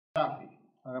Κάτι.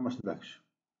 Άρα είμαστε εντάξει.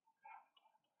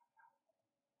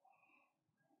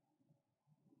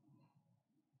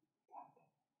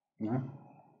 Ναι.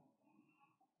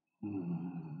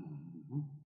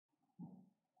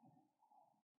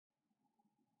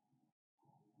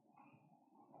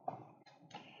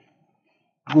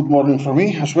 Good morning for me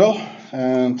as well,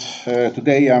 and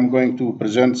today I'm going to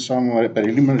present some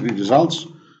preliminary results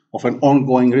of an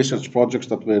ongoing research project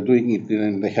that we're doing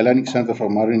in the Hellenic Center for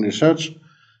Marine Research,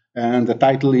 and the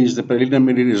title is the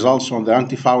preliminary results on the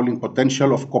antifouling potential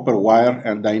of copper wire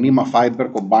and Dyneema fiber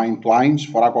combined twines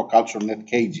for aquaculture net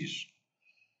cages.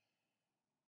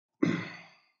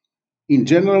 In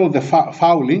general, the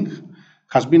fouling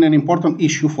has been an important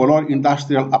issue for all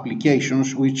industrial applications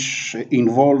which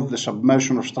involve the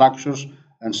submersion of structures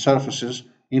and surfaces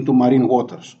into marine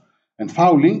waters. And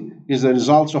fouling is the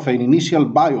result of an initial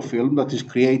biofilm that is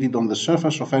created on the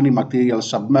surface of any material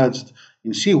submerged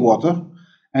in seawater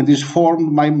and is formed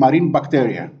by marine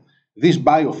bacteria. This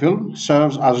biofilm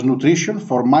serves as nutrition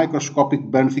for microscopic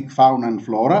benthic fauna and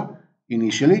flora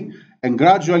initially, and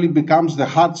gradually becomes the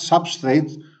hard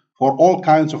substrate for all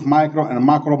kinds of micro and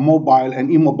macro mobile and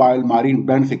immobile marine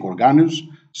benthic organisms,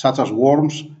 such as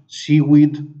worms,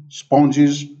 seaweed,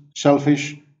 sponges, shellfish,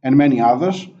 and many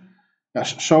others.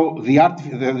 So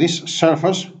this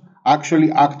surface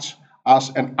actually acts as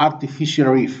an artificial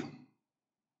reef.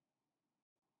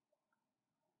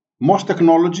 Most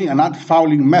technology and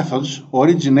antifouling methods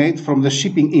originate from the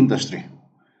shipping industry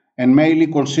and mainly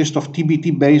consist of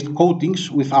TBT-based coatings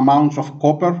with amounts of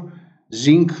copper,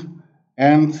 zinc,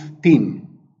 and tin.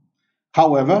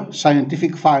 However,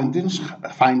 scientific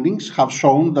findings have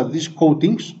shown that these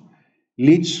coatings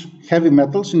leach heavy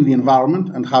metals in the environment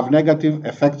and have negative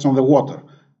effects on the water,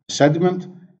 sediment,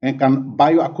 and can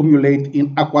bioaccumulate in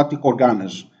aquatic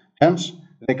organisms. Hence,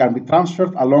 they can be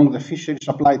transferred along the fishery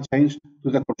supply chains to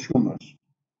the consumers.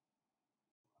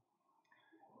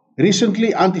 Recently,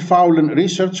 antifouling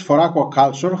research for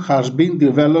aquaculture has been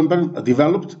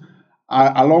developed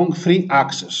along three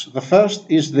axes. The first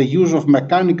is the use of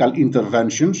mechanical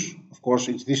interventions. Of course,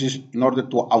 this is in order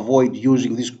to avoid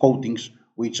using these coatings,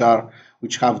 which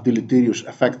have deleterious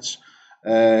effects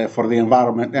for the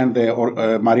environment and the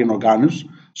marine organisms.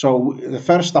 So the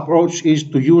first approach is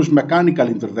to use mechanical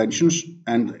interventions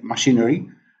and machinery,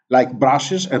 like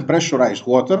brushes and pressurized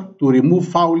water, to remove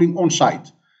fouling on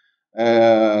site.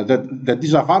 The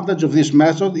disadvantage of this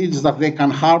method is that they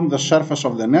can harm the surface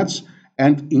of the nets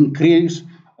and increase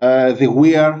the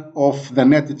wear of the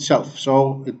net itself,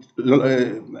 so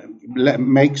it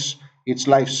makes its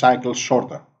life cycle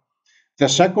shorter. The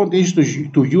second is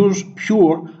to use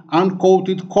pure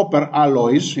uncoated copper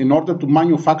alloys in order to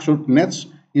manufacture nets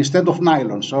instead of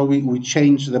nylon, so we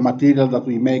change the material that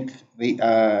we make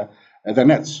the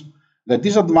nets. The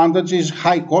disadvantage is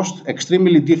high cost,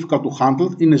 extremely difficult to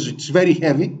handle, it's very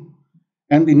heavy,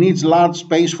 and it needs large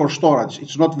space for storage.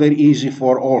 It's not very easy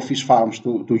for all fish farms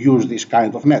to use this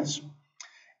kind of nets.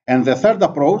 And the third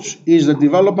approach is the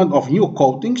development of new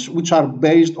coatings, which are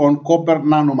based on copper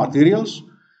nanomaterials,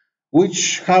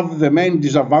 which have the main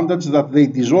disadvantage that they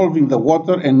dissolve in the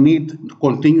water and need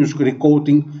continuous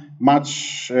recoating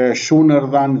much sooner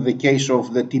than the case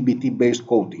of the TBT-based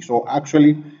coating. So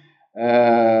actually,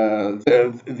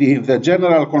 the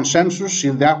general consensus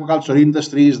in the aquaculture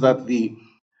industry is that the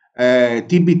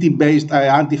TBT-based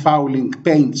antifouling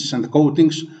paints and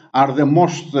coatings are the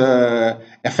most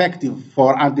effective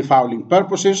for antifouling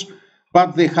purposes,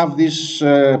 but they have these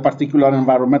particular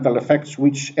environmental effects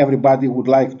which everybody would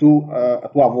like to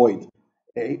avoid,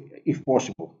 if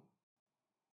possible.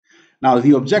 Now,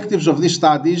 the objectives of this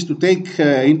study is to take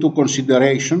into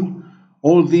consideration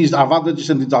all these advantages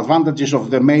and disadvantages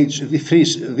of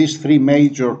these three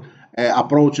major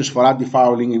approaches for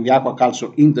antifouling in the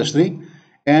aquaculture industry.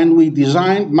 And we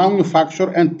designed,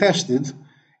 manufactured, and tested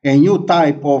a new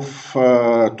type of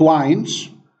twines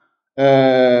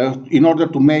in order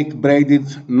to make braided,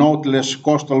 knotless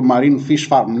coastal marine fish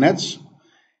farm nets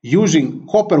using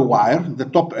copper wire, the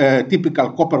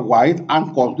typical copper wire,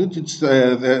 uncoated. It's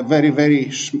the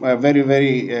very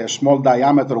small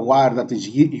diameter wire that is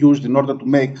used in order to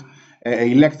make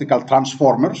electrical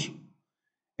transformers,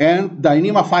 and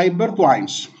Dyneema fiber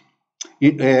twines,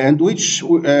 and which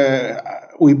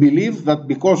we believe that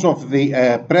because of the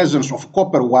presence of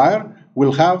copper wire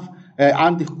will have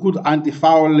good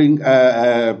antifouling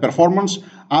performance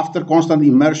after constant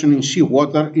immersion in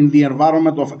seawater in the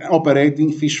environment of an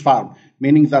operating fish farm,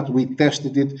 meaning that we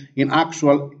tested it in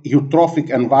actual eutrophic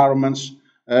environments,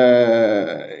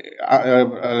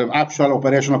 actual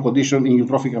operational conditions in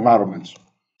eutrophic environments.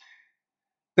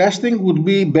 Testing would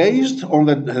be based on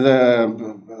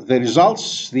the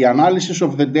results, the analysis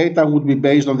of the data would be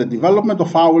based on the development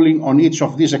of fouling on each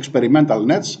of these experimental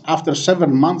nets after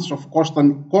 7 months of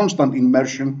constant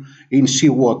immersion in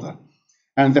seawater.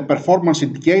 And the performance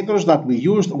indicators that we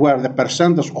used were the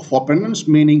percentage of openness,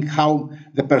 meaning how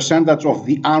the percentage of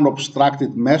the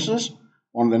unobstructed meshes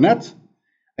on the net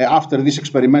after this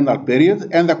experimental period,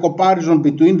 and the comparison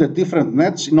between the different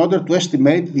nets in order to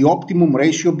estimate the optimum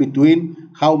ratio between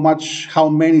how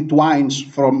many twines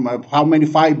from how many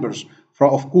fibers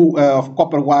of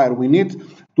copper wire we need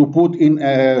to put in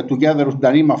together with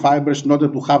Dyneema fibers in order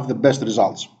to have the best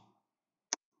results.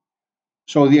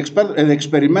 So the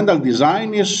experimental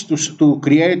design is to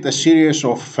create a series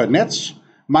of nets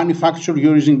manufactured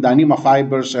using Dyneema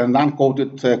fibers and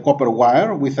uncoated copper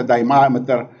wire with a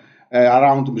diameter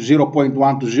around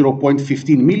 0.1 to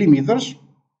 0.15 millimeters.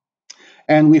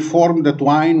 And we formed the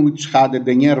twine, which had a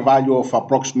denier value of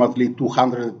approximately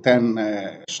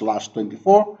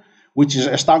 210/24, which is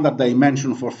a standard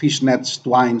dimension for fish nets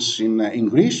twines in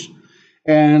Greece.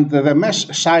 And the mesh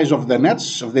size of the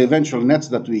nets, of the eventual nets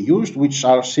that we used, which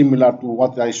are similar to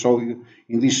what I show you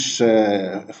in this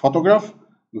photograph.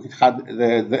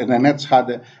 The nets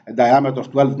had a diameter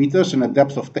of 12 meters and a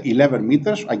depth of 11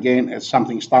 meters. Again, it's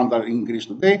something standard in Greece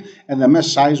today. And the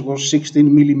mesh size was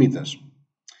 16 millimeters.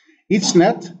 Each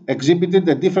net exhibited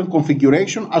a different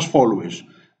configuration as follows.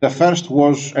 The first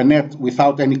was a net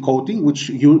without any coating, which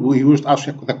we used as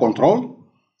the control.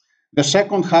 The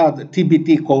second had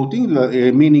TBT coating,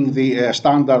 meaning the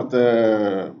standard,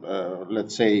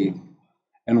 let's say,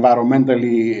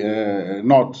 environmentally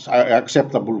not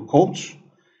acceptable coats.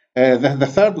 The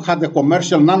third had the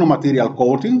commercial nanomaterial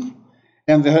coating,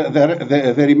 and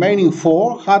the remaining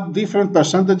four had different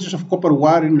percentages of copper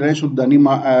wire in relation to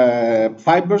Dyneema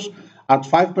fibers at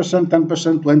 5%,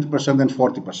 10%, 20%, and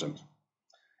 40%.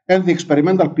 And the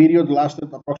experimental period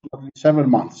lasted approximately 7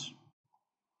 months.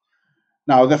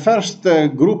 Now, the first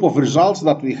group of results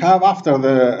that we have after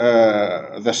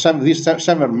these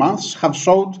 7 months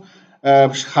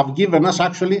have given us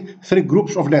actually 3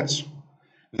 groups of nets.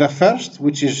 The first,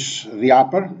 which is the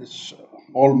upper, it's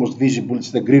almost visible,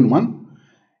 it's the green one.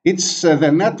 It's the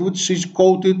net which is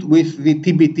coated with the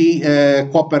TBT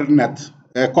copper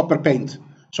paint.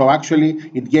 So actually,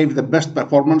 it gave the best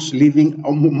performance, leaving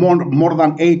more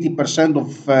than 80%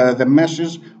 of the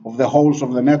meshes of the holes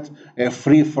of the net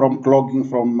free from clogging,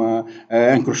 from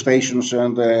incrustations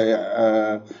and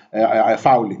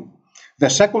fouling. The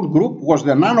second group was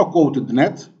the nano-coated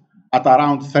net at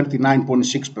around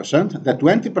 39.6%, the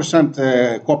 20%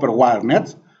 copper wire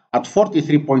net at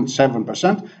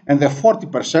 43.7%, and the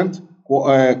 40%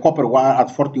 copper wire at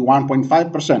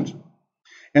 41.5%.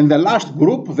 And the last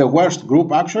group, the worst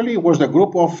group actually, was the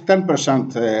group of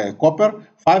 10% copper,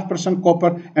 5%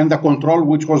 copper, and the control,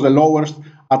 which was the lowest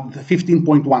at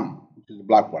 15.1, which is the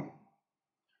black one,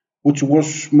 which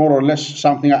was more or less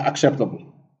something acceptable,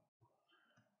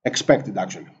 expected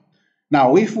actually.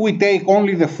 Now, if we take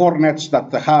only the 4 nets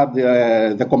that had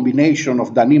the combination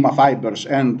of Dyneema fibers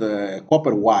and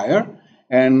copper wire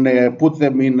and put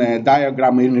them in a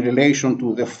diagram in relation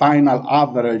to the final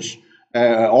average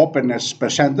openness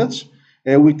percentage,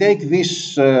 we take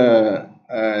this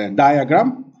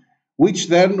diagram, which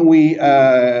then we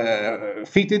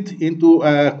fitted into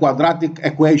a quadratic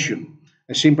equation,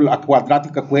 a simple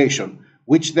quadratic equation,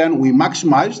 which then we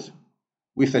maximized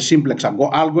with a simplex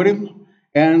algorithm.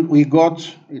 And we got,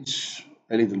 it's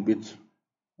a little bit,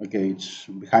 okay, it's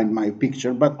behind my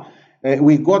picture, but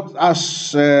we got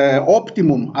as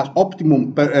optimum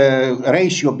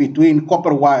ratio between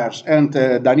copper wires and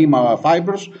Dyneema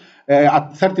fibers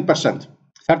at 30%.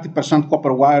 30%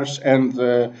 copper wires and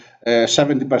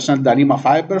 70% Dyneema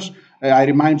fibers. I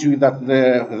remind you that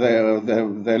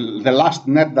the last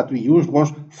net that we used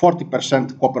was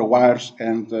 40% copper wires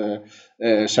and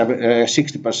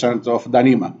 60% of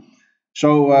Dyneema.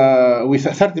 So with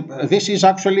 30, this is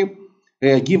actually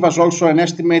give us also an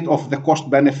estimate of the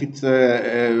cost-benefit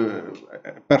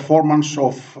performance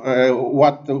of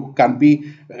what can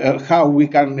be, how we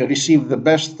can receive the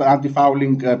best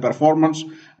anti-fouling performance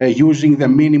using the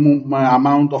minimum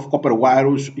amount of copper wire.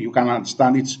 You can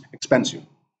understand it's expensive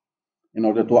in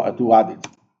order to add it.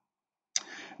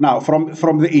 Now, only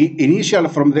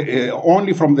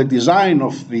from the design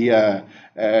of the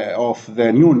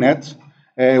new net,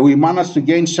 we managed to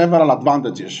gain several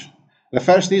advantages. The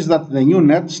first is that the new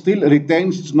net still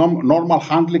retains its normal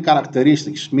handling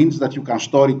characteristics, means that you can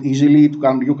store it easily,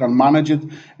 you can manage it,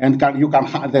 and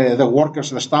the workers,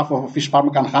 the staff of a fish farm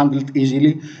can handle it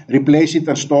easily, replace it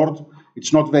and store it.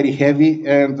 It's not very heavy,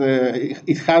 and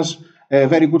it has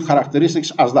very good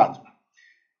characteristics as that.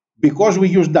 because we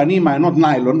use Dyneema and not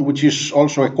nylon, which is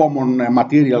also a common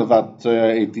material that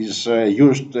it is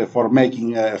used for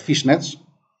making fish nets,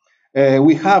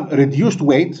 we have reduced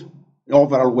weight,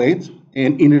 overall weight,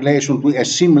 in relation to a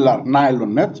similar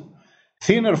nylon net,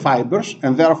 thinner fibers,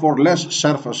 and therefore less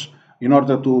surface in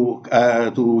order to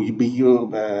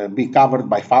be covered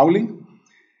by fouling,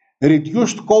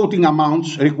 reduced coating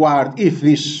amounts required if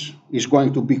this is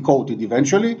going to be coated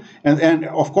eventually, and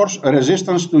of course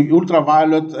resistance to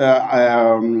ultraviolet,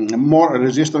 more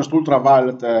resistance to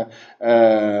ultraviolet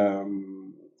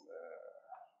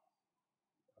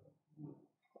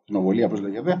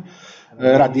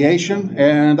radiation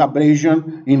and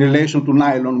abrasion in relation to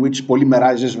nylon, which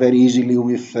polymerizes very easily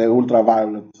with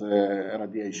ultraviolet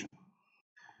radiation.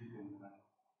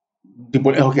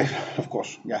 Okay, of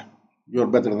course, yeah, you're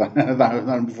better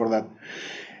than before that.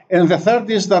 And the third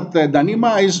is that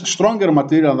Dyneema is stronger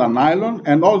material than nylon,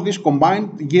 and all this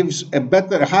combined gives a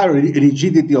higher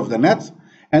rigidity of the net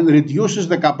and reduces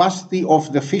the capacity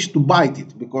of the fish to bite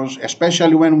it, because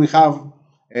especially when we have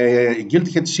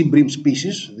gilt-head sea bream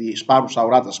species, the Sparus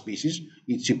aurata species,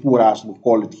 Itsipura as we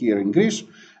call it here in Greece,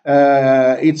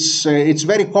 it's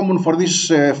very common for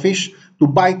this fish to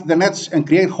bite the nets and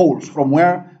create holes from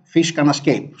where fish can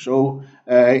escape. So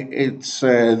it's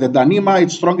the Dyneema,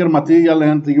 it's stronger material,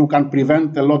 and you can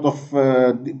prevent a lot of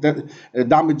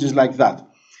damages like that.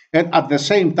 And at the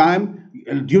same time,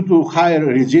 due to higher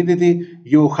rigidity,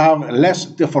 you have less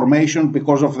deformation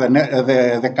because of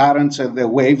the currents and the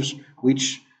waves,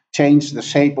 which change the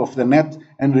shape of the net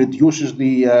and reduces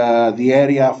the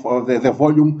area for the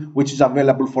volume which is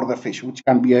available for the fish, which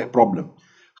can be a problem.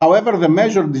 However, the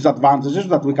major disadvantages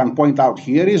that we can point out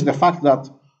here is the fact that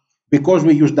because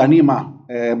we use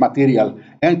Dyneema material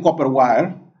and copper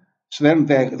wire, so then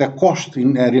the cost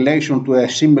in relation to a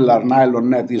similar nylon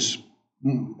net is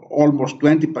almost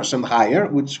 20% higher,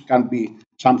 which can be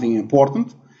something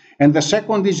important. And the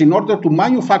second is, in order to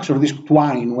manufacture this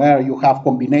twine, where you have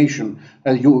combination,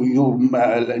 you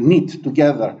knit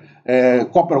together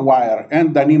copper wire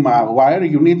and Dyneema wire,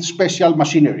 you need special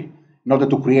machinery in order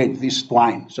to create this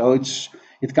twine. So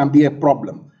it can be a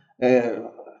problem.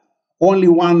 Only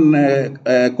one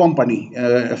company,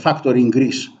 a factory in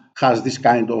Greece, has this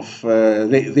kind of.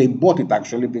 They bought it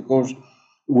actually because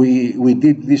we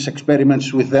did these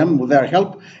experiments with them, with their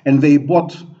help, and they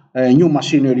bought new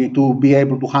machinery to be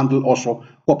able to handle also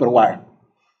copper wire.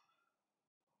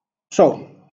 So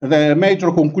the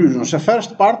major conclusions. The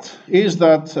first part is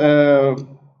that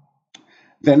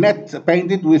the net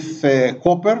painted with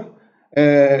copper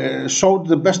showed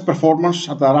the best performance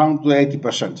at around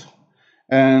 80%.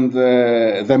 And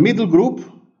the middle group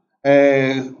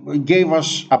gave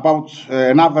us about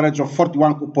an average of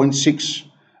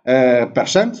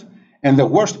 41.6%, and the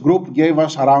worst group gave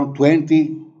us around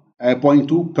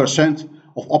 20.2%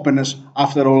 of openness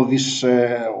after all this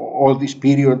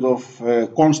period of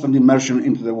constant immersion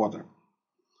into the water.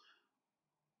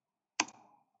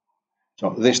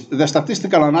 So the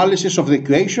statistical analysis of the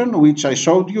equation, which I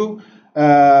showed you,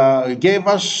 gave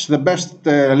us the best,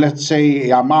 let's say,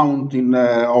 amount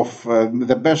of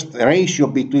the best ratio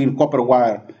between copper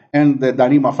wire and the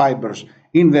Dyneema fibers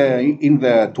in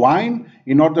the twine,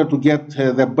 in order to get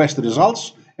the best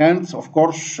results, and of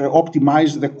course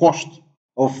optimize the cost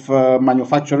of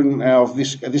manufacturing of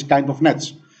this kind of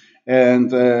nets. And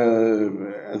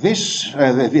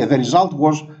the result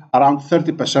was around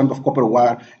 30% of copper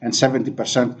wire and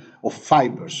 70% of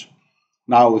fibers.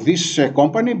 Now, this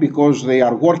company, because they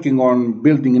are working on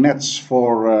building nets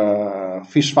for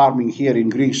fish farming here in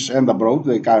Greece and abroad,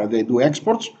 they do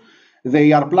exports.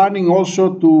 They are planning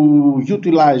also to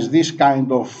utilize this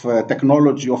kind of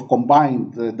technology of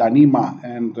combined Dyneema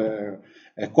and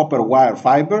copper wire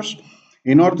fibers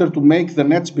in order to make the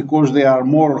nets, because they are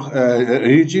more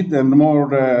rigid and more,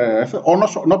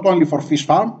 not only for fish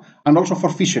farm, and also for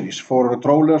fisheries, for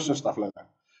trawlers and stuff like that.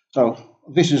 So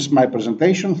this is my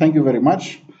presentation. Thank you very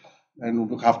much. And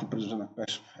we'll have to present a